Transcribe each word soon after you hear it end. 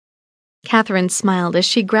Catherine smiled as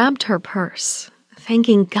she grabbed her purse,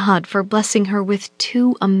 thanking God for blessing her with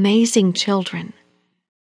 2 amazing children.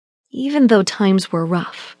 Even though times were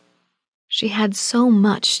rough, she had so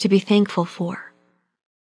much to be thankful for.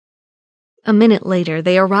 A minute later,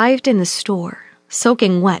 they arrived in the store,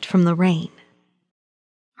 soaking wet from the rain.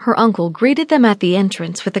 Her uncle greeted them at the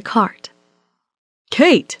entrance with a cart.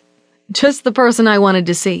 "Kate! Just the person I wanted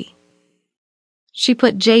to see." She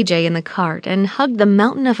put JJ in the cart and hugged the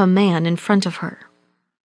mountain of a man in front of her.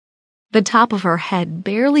 The top of her head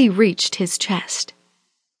barely reached his chest.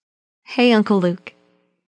 "Hey, Uncle Luke."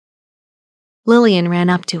 Lillian ran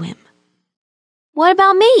up to him. "What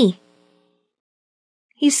about me?"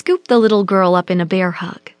 He scooped the little girl up in a bear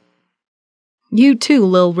hug. "You too,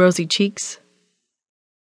 Lil Rosy Cheeks."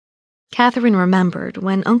 Catherine remembered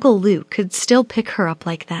when Uncle Luke could still pick her up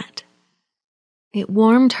like that. It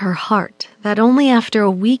warmed her heart that only after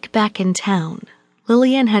a week back in town,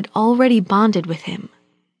 Lillian had already bonded with him.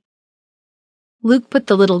 Luke put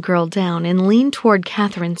the little girl down and leaned toward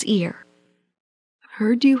Catherine's ear.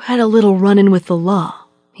 "Heard you had a little run-in with the law,"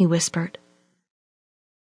 he whispered.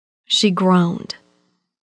 She groaned.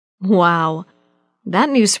 Wow, that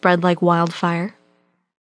news spread like wildfire.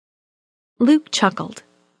 Luke chuckled.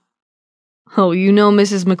 "Oh, you know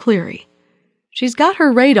Mrs. McCleary. She's got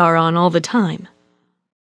her radar on all the time."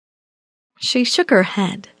 She shook her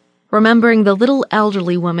head, remembering the little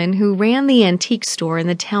elderly woman who ran the antique store in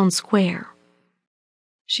the town square.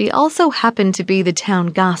 She also happened to be the town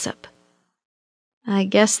gossip. "I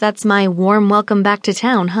guess that's my warm welcome back to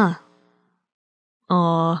town, huh?"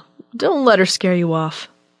 "Aw, don't let her scare you off."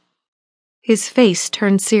 His face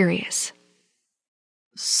turned serious.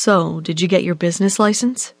 "So, did you get your business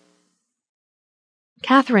license?"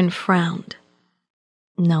 Catherine frowned.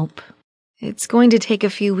 "Nope. It's going to take a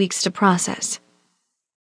few weeks to process.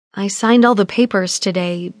 I signed all the papers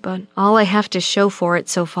today, but all I have to show for it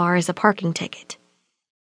so far is a parking ticket."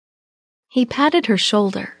 He patted her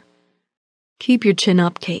shoulder. "Keep your chin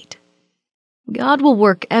up, Kate. God will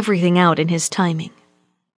work everything out in His timing."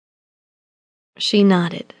 She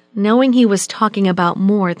nodded, knowing he was talking about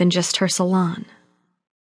more than just her salon.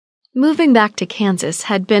 Moving back to Kansas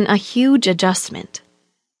had been a huge adjustment.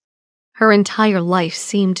 Her entire life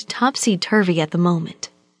seemed topsy-turvy at the moment.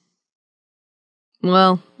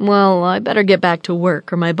 Well, I better get back to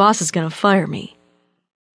work or my boss is gonna fire me."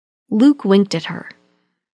 Luke winked at her.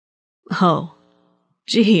 "Oh,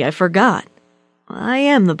 gee, I forgot. I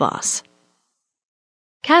am the boss."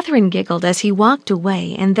 Catherine giggled as he walked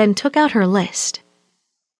away and then took out her list.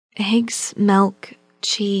 Eggs, milk,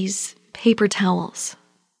 cheese, paper towels.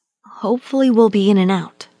 Hopefully we'll be in and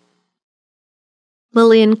out.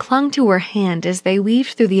 Lillian clung to her hand as they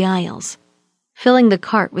weaved through the aisles, filling the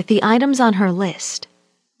cart with the items on her list,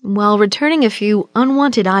 while returning a few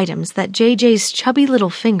unwanted items that JJ's chubby little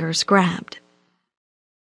fingers grabbed.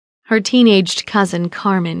 Her teenaged cousin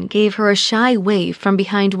Carmen gave her a shy wave from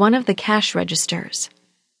behind one of the cash registers.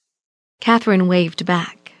 Catherine waved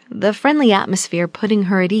back, the friendly atmosphere putting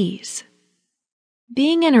her at ease.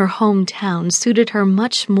 Being in her hometown suited her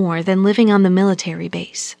much more than living on the military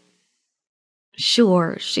base.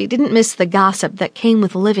 Sure, she didn't miss the gossip that came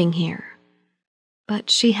with living here, but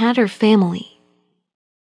she had her family.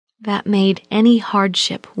 That made any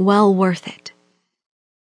hardship well worth it.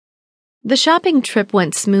 The shopping trip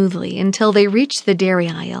went smoothly until they reached the dairy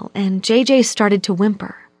aisle and JJ started to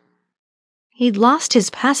whimper. He'd lost his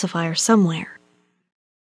pacifier somewhere.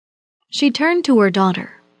 She turned to her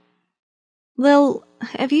daughter. "Lil,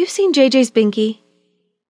 have you seen JJ's binky?"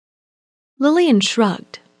 Lillian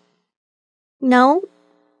shrugged. "No,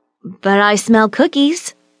 but I smell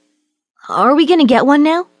cookies. Are we gonna get one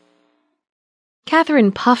now?"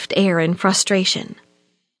 Catherine puffed air in frustration.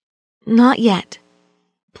 "Not yet.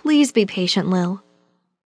 Please be patient, Lil."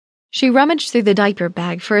 She rummaged through the diaper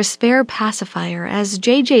bag for a spare pacifier as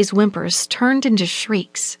JJ's whimpers turned into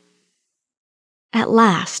shrieks. At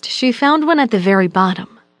last, she found one at the very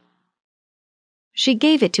bottom. She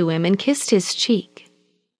gave it to him and kissed his cheek.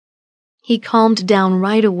 He calmed down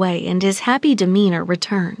right away and his happy demeanor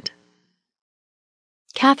returned.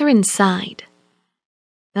 Catherine sighed.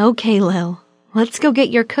 "Okay, Lil, let's go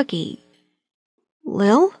get your cookie."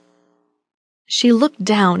 "Lil?" She looked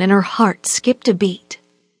down and her heart skipped a beat.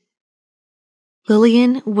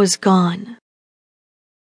 Lillian was gone.